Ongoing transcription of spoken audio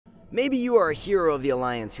Maybe you are a hero of the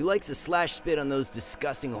Alliance who likes to slash spit on those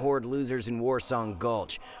disgusting horde losers in Warsong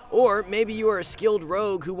Gulch. Or maybe you are a skilled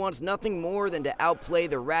rogue who wants nothing more than to outplay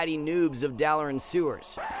the ratty noobs of Dalaran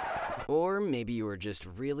sewers. Or maybe you are just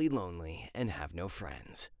really lonely and have no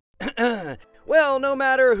friends. Well, no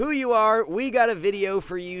matter who you are, we got a video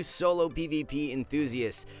for you solo PvP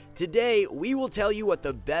enthusiasts. Today, we will tell you what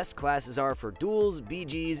the best classes are for duels,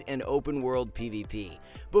 BGs, and open world PvP.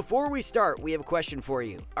 Before we start, we have a question for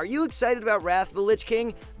you. Are you excited about Wrath of the Lich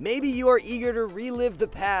King? Maybe you are eager to relive the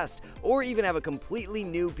past, or even have a completely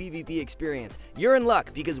new PvP experience. You're in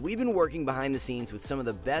luck, because we've been working behind the scenes with some of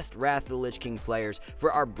the best Wrath of the Lich King players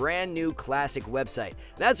for our brand new classic website.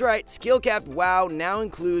 That's right, Skill-Capped WoW now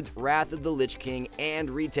includes Wrath of the Lich King and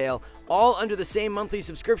retail, all under the same monthly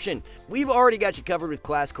subscription. We've already got you covered with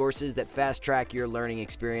class courses that fast-track your learning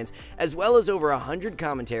experience, as well as over 100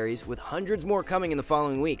 commentaries, with hundreds more coming in the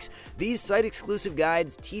following weeks. These site-exclusive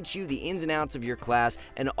guides teach you the ins and outs of your class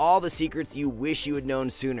and all the secrets you wish you had known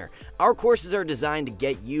sooner. Our courses are designed to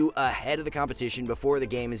get you ahead of the competition before the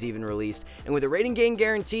game is even released, and with a rating gain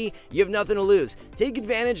guarantee, you have nothing to lose. Take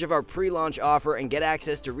advantage of our pre-launch offer and get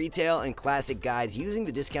access to retail and classic guides using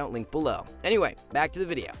the discount link below. Anyway, back to the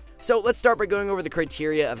video. So let's start by going over the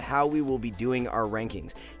criteria of how we will be doing our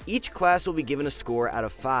rankings. Each class will be given a score out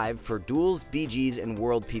of 5 for duels, BGs, and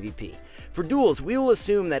world PvP. For duels, we will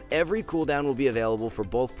assume that every cooldown will be available for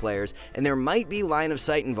both players, and there might be line of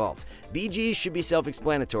sight involved. BGs should be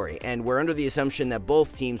self-explanatory, and we're under the assumption that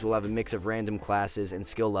both teams will have a mix of random classes and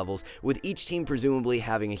skill levels, with each team presumably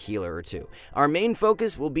having a healer or two. Our main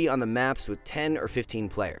focus will be on the maps with 10 or 15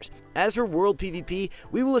 players. As for world PvP,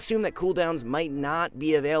 we will assume that cooldowns might not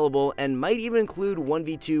be available and might even include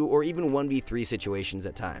 1v2 or even 1v3 situations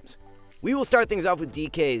at times. We will start things off with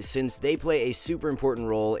DKs since they play a super important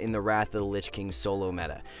role in the Wrath of the Lich King solo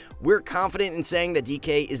meta. We're confident in saying that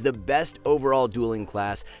DK is the best overall dueling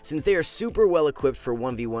class since they are super well equipped for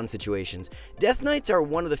 1v1 situations. Death Knights are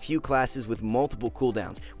one of the few classes with multiple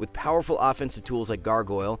cooldowns, with powerful offensive tools like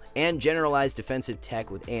Gargoyle and generalized defensive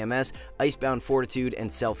tech with AMS, Icebound Fortitude,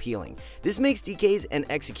 and self-healing. This makes DKs an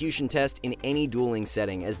execution test in any dueling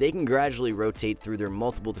setting as they can gradually rotate through their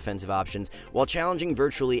multiple defensive options while challenging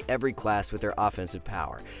virtually every class with their offensive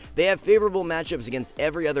power. They have favorable matchups against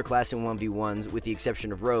every other class in 1v1s with the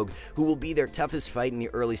exception of Rogue, who will be their toughest fight in the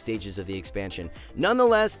early stages of the expansion.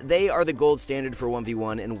 Nonetheless, they are the gold standard for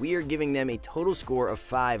 1v1 and we are giving them a total score of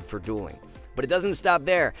 5 for dueling. But it doesn't stop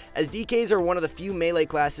there, as DKs are one of the few melee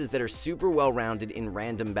classes that are super well-rounded in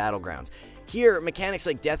random battlegrounds. Here, mechanics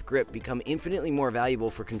like Death Grip become infinitely more valuable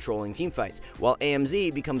for controlling teamfights, while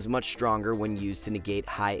AMZ becomes much stronger when used to negate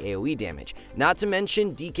high AoE damage. Not to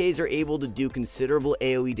mention, DKs are able to do considerable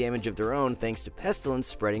AoE damage of their own thanks to pestilence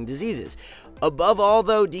spreading diseases. Above all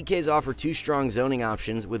though, DKs offer 2 strong zoning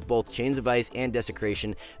options with both Chains of Ice and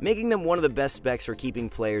Desecration, making them one of the best specs for keeping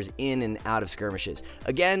players in and out of skirmishes.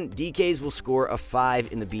 Again, DKs will score a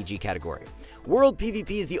 5 in the BG category. World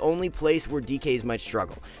PvP is the only place where DKs might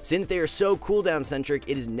struggle. Since they are so cooldown centric,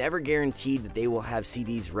 it is never guaranteed that they will have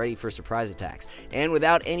CDs ready for surprise attacks. And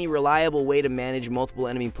without any reliable way to manage multiple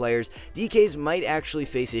enemy players, DKs might actually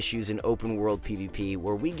face issues in open world PvP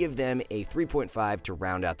where we give them a 3.5 to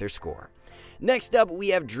round out their score. Next up, we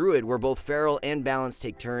have Druid, where both Feral and Balance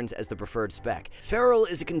take turns as the preferred spec. Feral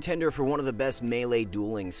is a contender for one of the best melee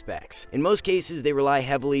dueling specs. In most cases, they rely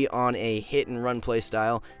heavily on a hit-and-run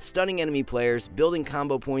playstyle, stunning enemy players, building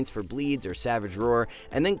combo points for bleeds or Savage Roar,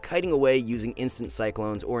 and then kiting away using instant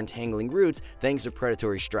cyclones or entangling roots thanks to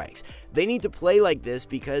predatory strikes. They need to play like this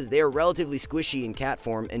because they are relatively squishy in cat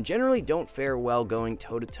form and generally don't fare well going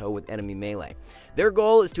toe-to-toe with enemy melee. Their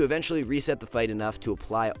goal is to eventually reset the fight enough to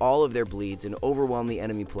apply all of their bleeds and overwhelm the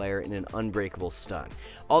enemy player in an unbreakable stun.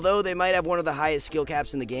 Although they might have one of the highest skill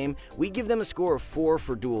caps in the game, we give them a score of 4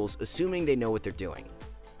 for duels, assuming they know what they're doing.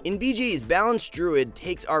 In BGs, Balanced Druid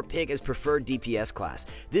takes our pick as preferred DPS class.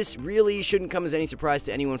 This really shouldn't come as any surprise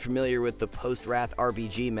to anyone familiar with the post-Wrath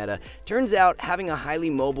RBG meta. Turns out, having a highly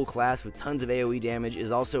mobile class with tons of AoE damage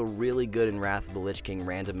is also really good in Wrath of the Lich King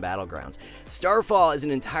random battlegrounds. Starfall is an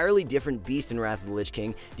entirely different beast in Wrath of the Lich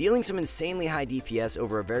King, dealing some insanely high DPS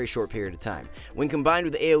over a very short period of time. When combined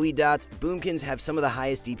with AoE dots, Boomkins have some of the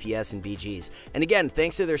highest DPS in BGs. And again,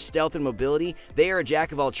 thanks to their stealth and mobility, they are a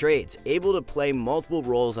jack of all trades, able to play multiple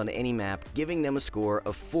roles on any map, giving them a score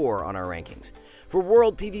of 4 on our rankings. For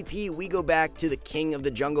World PvP, we go back to the king of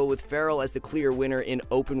the jungle with Feral as the clear winner in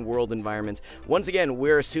open world environments. Once again,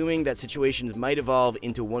 we're assuming that situations might evolve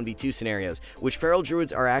into 1v2 scenarios, which Feral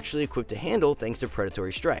Druids are actually equipped to handle thanks to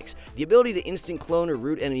predatory strikes. The ability to instant clone or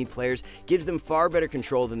root enemy players gives them far better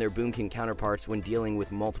control than their Boomkin counterparts when dealing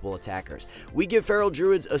with multiple attackers. We give Feral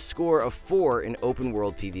Druids a score of 4 in open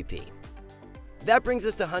world PvP. That brings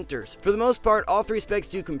us to Hunters. For the most part, all 3 specs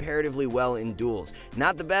do comparatively well in duels.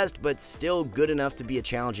 Not the best, but still good enough to be a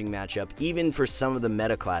challenging matchup, even for some of the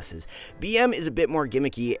meta classes. BM is a bit more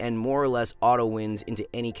gimmicky and more or less auto wins into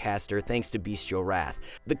any caster thanks to Bestial Wrath.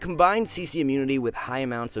 The combined CC immunity with high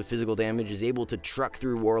amounts of physical damage is able to truck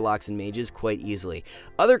through Warlocks and Mages quite easily.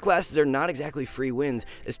 Other classes are not exactly free wins,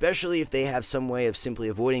 especially if they have some way of simply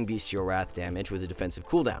avoiding Bestial Wrath damage with a defensive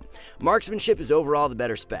cooldown. Marksmanship is overall the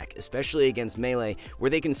better spec, especially against melee, where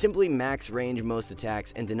they can simply max range most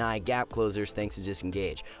attacks and deny gap closers thanks to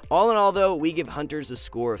disengage. All in all though, we give Hunters a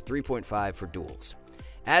score of 3.5 for duels.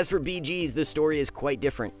 As for BGs, the story is quite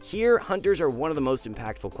different. Here, Hunters are one of the most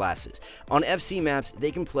impactful classes. On FC maps,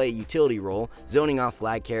 they can play a utility role, zoning off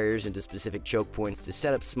flag carriers into specific choke points to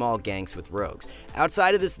set up small ganks with rogues.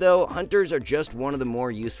 Outside of this though, Hunters are just one of the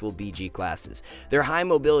more useful BG classes. Their high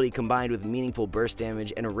mobility combined with meaningful burst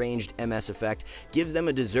damage and a ranged MS effect gives them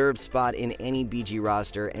a deserved spot in any BG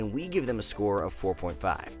roster, and we give them a score of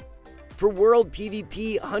 4.5. For World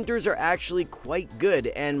PvP, Hunters are actually quite good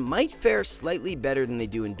and might fare slightly better than they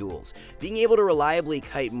do in duels. Being able to reliably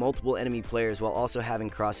kite multiple enemy players while also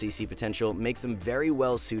having cross CC potential makes them very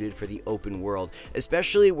well suited for the open world,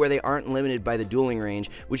 especially where they aren't limited by the dueling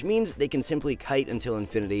range, which means they can simply kite until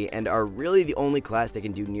infinity and are really the only class that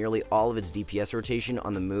can do nearly all of its DPS rotation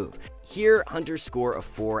on the move. Here, Hunters score a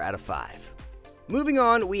 4 out of 5. Moving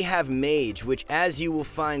on, we have Mage, which as you will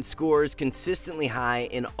find scores consistently high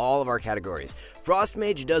in all of our categories. Frost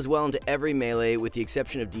Mage does well into every melee with the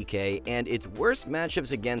exception of DK, and its worst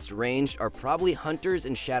matchups against ranged are probably Hunters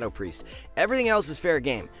and Shadow Priest. Everything else is fair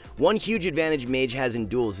game. One huge advantage Mage has in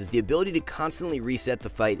duels is the ability to constantly reset the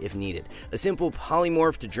fight if needed. A simple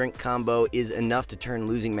polymorph to drink combo is enough to turn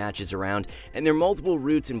losing matches around, and their multiple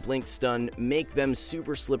roots and blink stun make them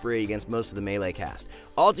super slippery against most of the melee cast.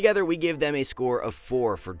 Altogether, we give them a score of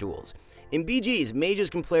 4 for duels. In BGs, Mages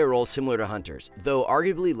can play a role similar to Hunters, though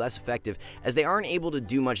arguably less effective as they aren't able to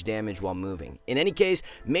do much damage while moving. In any case,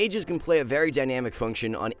 Mages can play a very dynamic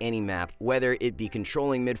function on any map, whether it be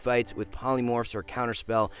controlling mid-fights with polymorphs or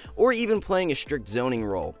counterspell, or even playing a strict zoning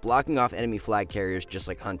role, blocking off enemy flag carriers just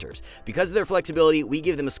like Hunters. Because of their flexibility, we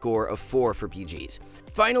give them a score of 4 for BGs.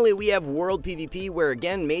 Finally, we have World PvP, where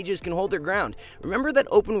again, Mages can hold their ground. Remember that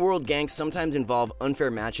open world ganks sometimes involve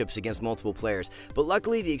unfair matchups against multiple players, but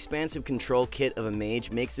luckily the expansive control kit of a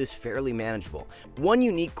Mage makes this fairly manageable. One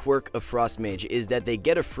unique quirk of Frost Mage is that they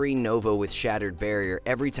get a free Nova with Shattered Barrier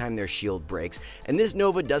every time their shield breaks, and this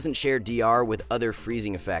Nova doesn't share DR with other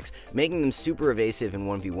freezing effects, making them super evasive in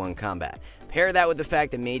 1v1 combat. Pair that with the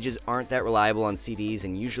fact that Mages aren't that reliable on CDs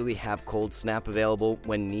and usually have Cold Snap available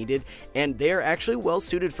when needed, and they are actually well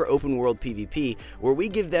suited for open world PvP, where we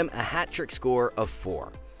give them a hat-trick score of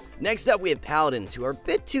 4. Next up, we have Paladins, who are a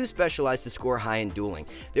bit too specialized to score high in dueling.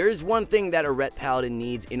 There is one thing that a Ret Paladin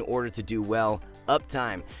needs in order to do well: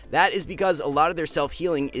 uptime. That is because a lot of their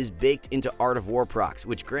self-healing is baked into Art of War procs,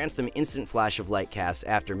 which grants them instant flash of light casts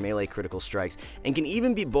after melee critical strikes, and can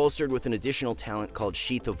even be bolstered with an additional talent called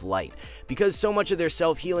Sheath of Light. Because so much of their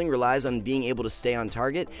self-healing relies on being able to stay on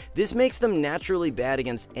target, this makes them naturally bad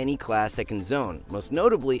against any class that can zone, most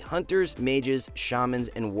notably Hunters, Mages, Shamans,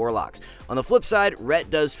 and Warlocks. On the flip side, Ret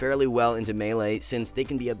does fairly well into melee since they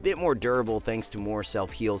can be a bit more durable thanks to more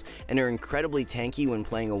self-heals, and are incredibly tanky when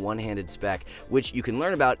playing a one-handed spec, which you can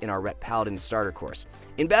learn about in our Ret Paladin starter course.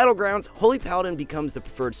 In Battlegrounds, Holy Paladin becomes the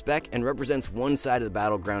preferred spec and represents one side of the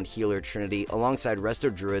Battleground healer trinity alongside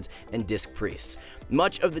Resto Druids and Disc Priests.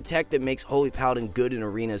 Much of the tech that makes Holy Paladin good in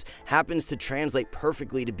arenas happens to translate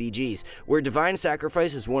perfectly to BGs, where Divine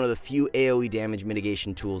Sacrifice is one of the few AoE damage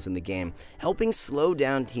mitigation tools in the game, helping slow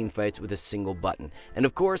down teamfights with a single button. And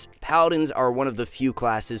of course, Paladins are one of the few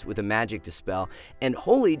classes with a magic dispel, and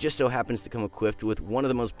Holy just so happens to come equipped with one of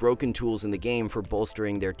the most broken tools in the game for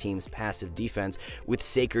bolstering their team's passive defense with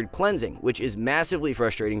Sacred Cleansing, which is massively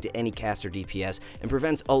frustrating to any caster DPS and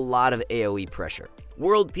prevents a lot of AoE pressure.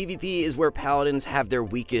 World PvP is where Paladins have their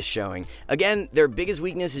weakest showing. Again, their biggest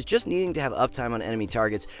weakness is just needing to have uptime on enemy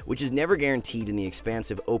targets, which is never guaranteed in the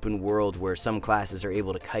expansive open world where some classes are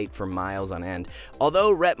able to kite for miles on end.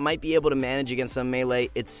 Although Rep might be able to manage against some melee,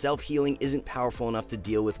 its self-healing isn't powerful enough to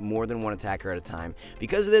deal with more than one attacker at a time.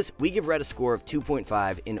 Because of this, we give Red a score of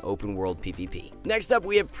 2.5 in open world PvP. Next up,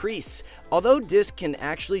 we have Priests. Although Disc can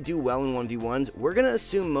actually do well in 1v1s, we're going to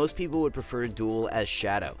assume most people would prefer to duel as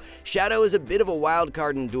Shadow. Shadow is a bit of a wild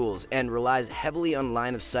card in duels and relies heavily on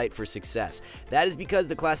line of sight for success. That is because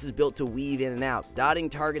the class is built to weave in and out, dotting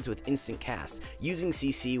targets with instant casts, using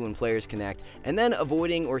CC when players connect, and then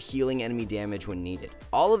avoiding or healing enemy damage when needed.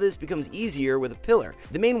 All of this becomes easier with a pillar.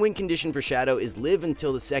 The main win condition for Shadow is live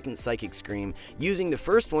until the second Psychic Scream, using the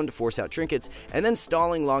first one to force out trinkets, and then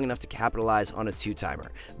stalling long enough to capitalize on a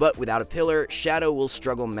 2-timer. But without a pillar, Shadow will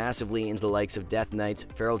struggle massively into the likes of Death Knights,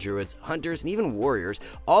 Feral Druids, Hunters, and even Warriors,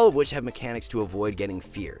 all of which have mechanics to avoid getting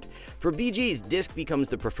feared. For BGs, Disc becomes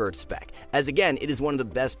the preferred spec, as again, it is one of the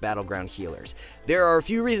best battleground healers. There are a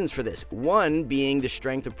few reasons for this, one being the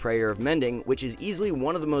strength of Prayer of Mending, which is easily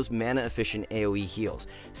one of the most mana-efficient AoE heals.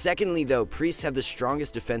 Secondly though, Priests have the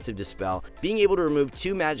strongest defensive dispel, being able to remove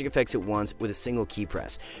 2 magic effects at once with a single key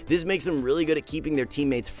press. This makes them really good at keeping their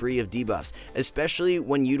teammates free of debuffs, especially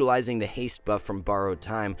when utilizing the haste buff from Borrowed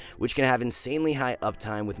Time, which can have insanely high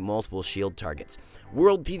uptime with multiple shield targets.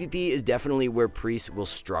 World PvP is definitely where Priests will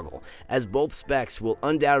struggle, as both specs will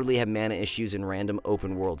undoubtedly have mana issues in random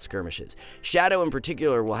open world skirmishes. Shadow in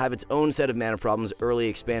particular will have its own set of mana problems early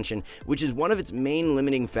expansion, which is one of its main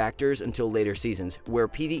limiting factors until later seasons, where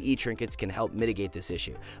PvE trinkets can help mitigate this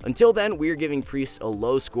issue. Until then, we are giving Priests a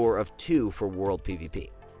low score of 2 for World PvP.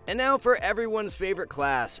 And now for everyone's favorite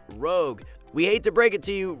class, Rogue. We hate to break it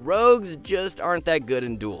to you, rogues just aren't that good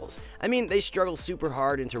in duels. I mean, they struggle super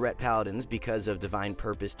hard into Ret Paladins because of Divine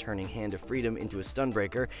Purpose turning Hand of Freedom into a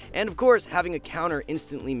Stunbreaker, and of course, having a counter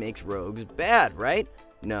instantly makes rogues bad, right?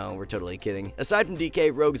 No, we're totally kidding. Aside from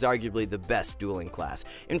DK, Rogue's arguably the best dueling class.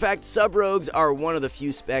 In fact, sub-rogues are one of the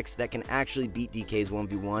few specs that can actually beat DK's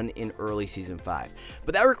 1v1 in early Season 5.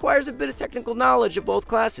 But that requires a bit of technical knowledge of both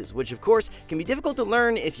classes, which of course can be difficult to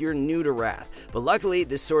learn if you're new to Wrath. But luckily,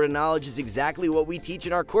 this sort of knowledge is exactly what we teach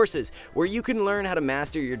in our courses, where you can learn how to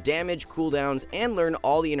master your damage, cooldowns, and learn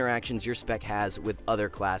all the interactions your spec has with other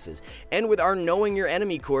classes. And with our Knowing Your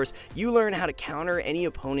Enemy course, you learn how to counter any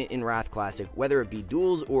opponent in Wrath Classic, whether it be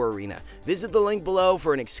duels or arena. Visit the link below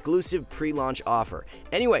for an exclusive pre-launch offer.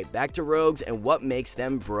 Anyway, back to rogues and what makes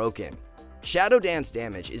them broken. Shadow Dance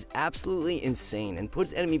damage is absolutely insane and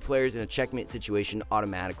puts enemy players in a checkmate situation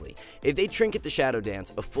automatically. If they trinket the Shadow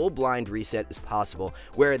Dance, a full blind reset is possible,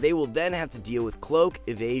 where they will then have to deal with Cloak,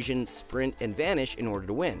 Evasion, Sprint, and Vanish in order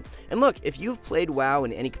to win. And look, if you've played WoW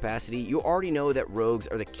in any capacity, you already know that rogues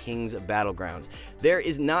are the kings of battlegrounds. There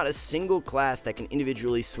is not a single class that can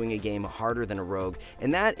individually swing a game harder than a rogue,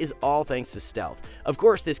 and that is all thanks to stealth. Of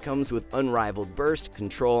course, this comes with unrivaled burst,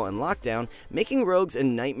 control, and lockdown, making rogues a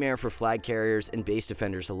nightmare for flag carriers and base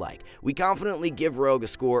defenders alike. We confidently give Rogue a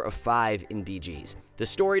score of 5 in BGs. The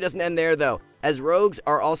story doesn't end there though, as rogues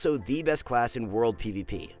are also the best class in World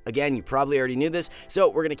PvP. Again, you probably already knew this, so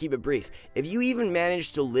we're gonna keep it brief. If you even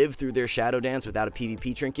manage to live through their Shadow Dance without a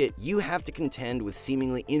PvP trinket, you have to contend with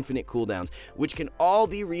seemingly infinite cooldowns, which can all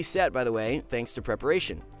be reset, by the way, thanks to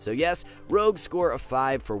preparation. So yes, rogues score a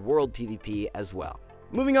 5 for World PvP as well.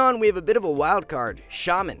 Moving on, we have a bit of a wild card,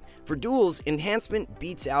 Shaman. For duels, Enhancement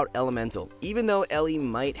beats out Elemental. Even though Ellie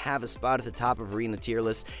might have a spot at the top of Arena tier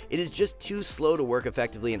lists, it is just too slow to work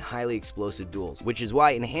effectively in highly explosive duels, which is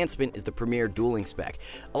why Enhancement is the premier dueling spec.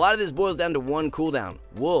 A lot of this boils down to one cooldown,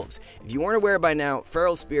 Wolves. If you weren't aware by now,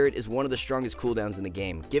 Feral Spirit is one of the strongest cooldowns in the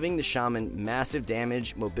game, giving the Shaman massive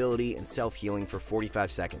damage, mobility, and self-healing for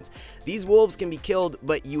 45 seconds. These Wolves can be killed,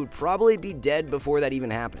 but you would probably be dead before that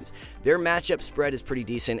even happens. Their matchup spread is pretty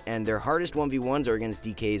decent, and their hardest 1v1s are against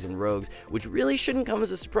DKs and rogues, which really shouldn't come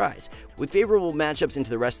as a surprise. With favorable matchups into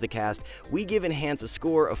the rest of the cast, we give Enhance a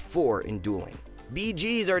score of 4 in dueling.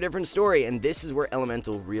 BGs are a different story, and this is where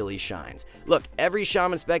Elemental really shines. Look, every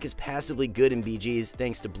Shaman spec is passively good in BGs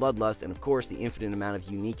thanks to Bloodlust and of course the infinite amount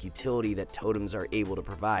of unique utility that totems are able to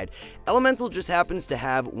provide. Elemental just happens to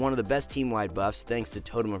have one of the best team-wide buffs thanks to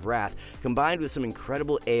Totem of Wrath, combined with some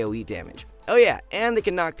incredible AoE damage. Oh yeah, and they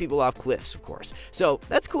can knock people off cliffs, of course. So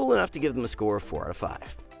that's cool enough to give them a score of 4 out of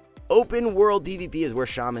 5. Open world PvP is where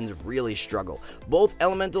Shamans really struggle. Both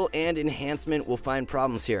Elemental and Enhancement will find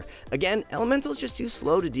problems here. Again, Elemental is just too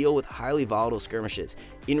slow to deal with highly volatile skirmishes.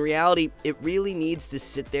 In reality, it really needs to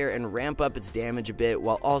sit there and ramp up its damage a bit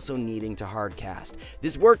while also needing to hard cast.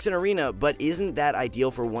 This works in Arena, but isn't that ideal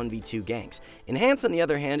for 1v2 ganks. Enhance, on the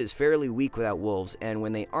other hand, is fairly weak without wolves, and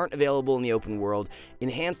when they aren't available in the open world,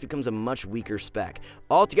 Enhance becomes a much weaker spec.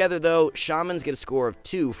 Altogether though, Shamans get a score of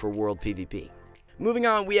 2 for world PvP. Moving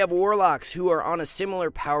on, we have Warlocks, who are on a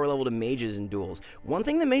similar power level to Mages in Duels. One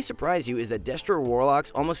thing that may surprise you is that Destro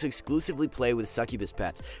Warlocks almost exclusively play with succubus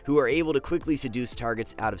pets, who are able to quickly seduce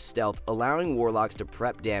targets out of stealth, allowing Warlocks to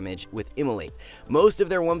prep damage with Immolate. Most of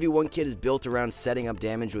their 1v1 kit is built around setting up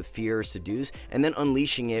damage with Fear or Seduce, and then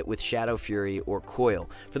unleashing it with Shadow Fury or Coil.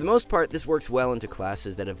 For the most part, this works well into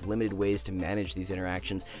classes that have limited ways to manage these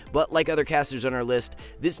interactions, but like other casters on our list,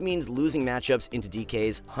 this means losing matchups into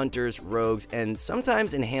DKs, Hunters, Rogues, and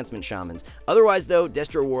sometimes Enhancement Shamans. Otherwise though,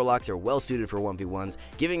 Destro Warlocks are well suited for 1v1s,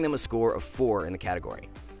 giving them a score of 4 in the category.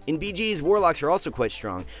 In BGs, Warlocks are also quite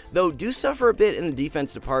strong, though do suffer a bit in the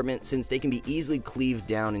defense department since they can be easily cleaved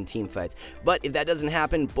down in teamfights. But if that doesn't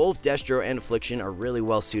happen, both Destro and Affliction are really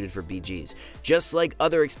well suited for BGs. Just like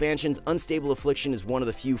other expansions, Unstable Affliction is one of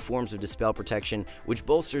the few forms of Dispel protection, which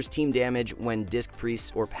bolsters team damage when Disc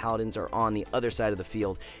Priests or Paladins are on the other side of the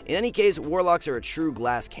field. In any case, Warlocks are a true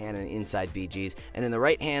glass cannon inside BGs, and in the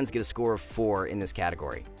right hands get a score of 4 in this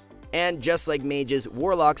category. And just like Mages,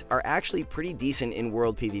 Warlocks are actually pretty decent in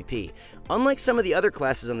world PvP. Unlike some of the other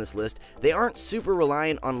classes on this list, they aren't super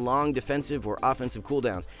reliant on long defensive or offensive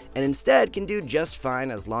cooldowns, and instead can do just fine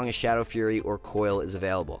as long as Shadow Fury or Coil is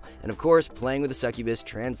available. And of course, playing with a Succubus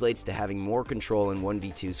translates to having more control in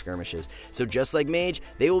 1v2 skirmishes, so just like Mage,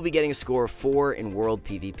 they will be getting a score of 4 in world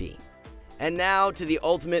PvP. And now to the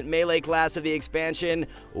ultimate melee class of the expansion,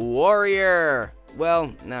 Warrior!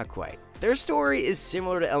 Well, not quite. Their story is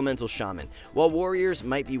similar to Elemental Shaman. While Warriors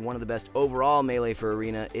might be one of the best overall melee for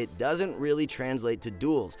Arena, it doesn't really translate to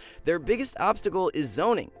Duels. Their biggest obstacle is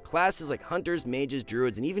zoning. Classes like Hunters, Mages,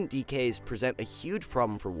 Druids, and even DKs present a huge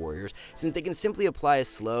problem for Warriors since they can simply apply a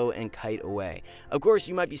slow and kite away. Of course,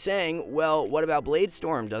 you might be saying, well, what about Blade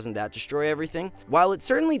Storm? Doesn't that destroy everything? While it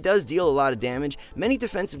certainly does deal a lot of damage, many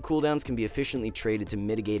defensive cooldowns can be efficiently traded to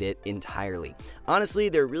mitigate it entirely. Honestly,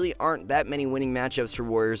 there really aren't that many winning matchups for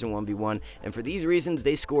Warriors in 1v1, and for these reasons,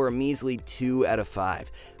 they score a measly 2 out of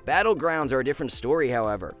 5. Battlegrounds are a different story,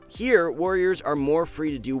 however. Here, Warriors are more free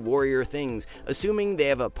to do warrior things, assuming they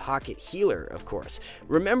have a pocket healer, of course.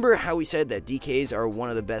 Remember how we said that DKs are one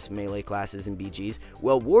of the best melee classes in BGs?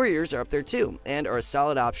 Well, Warriors are up there too, and are a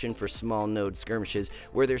solid option for small node skirmishes,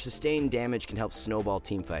 where their sustained damage can help snowball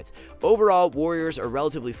teamfights. Overall, Warriors are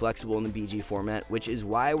relatively flexible in the BG format, which is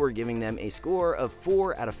why we're giving them a score of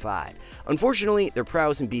 4 out of 5. Unfortunately, their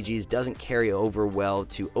prowess in BGs doesn't carry over well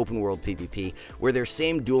to open world PvP, where their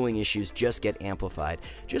same dueling issues just get amplified.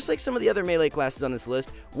 Just like some of the other melee classes on this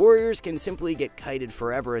list, Warriors can simply get kited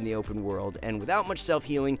forever in the open world, and without much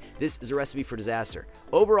self-healing, this is a recipe for disaster.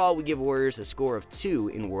 Overall, we give Warriors a score of 2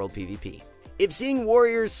 in world PvP. If seeing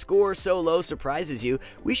Warriors score so low surprises you,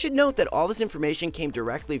 we should note that all this information came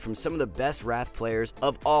directly from some of the best Wrath players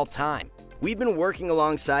of all time. We've been working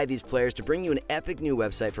alongside these players to bring you an epic new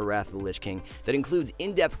website for Wrath of the Lich King that includes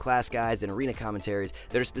in-depth class guides and arena commentaries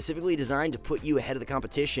that are specifically designed to put you ahead of the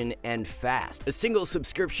competition and fast. A single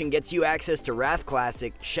subscription gets you access to Wrath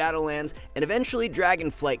Classic, Shadowlands, and eventually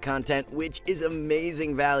Dragonflight content, which is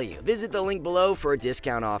amazing value. Visit the link below for a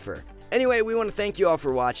discount offer. Anyway, we want to thank you all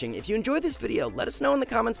for watching. If you enjoyed this video, let us know in the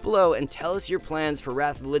comments below and tell us your plans for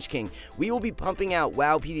Wrath of the Lich King. We will be pumping out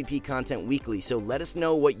WoW PvP content weekly, so let us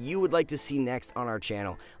know what you would like to see next on our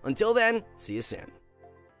channel. Until then, see you soon.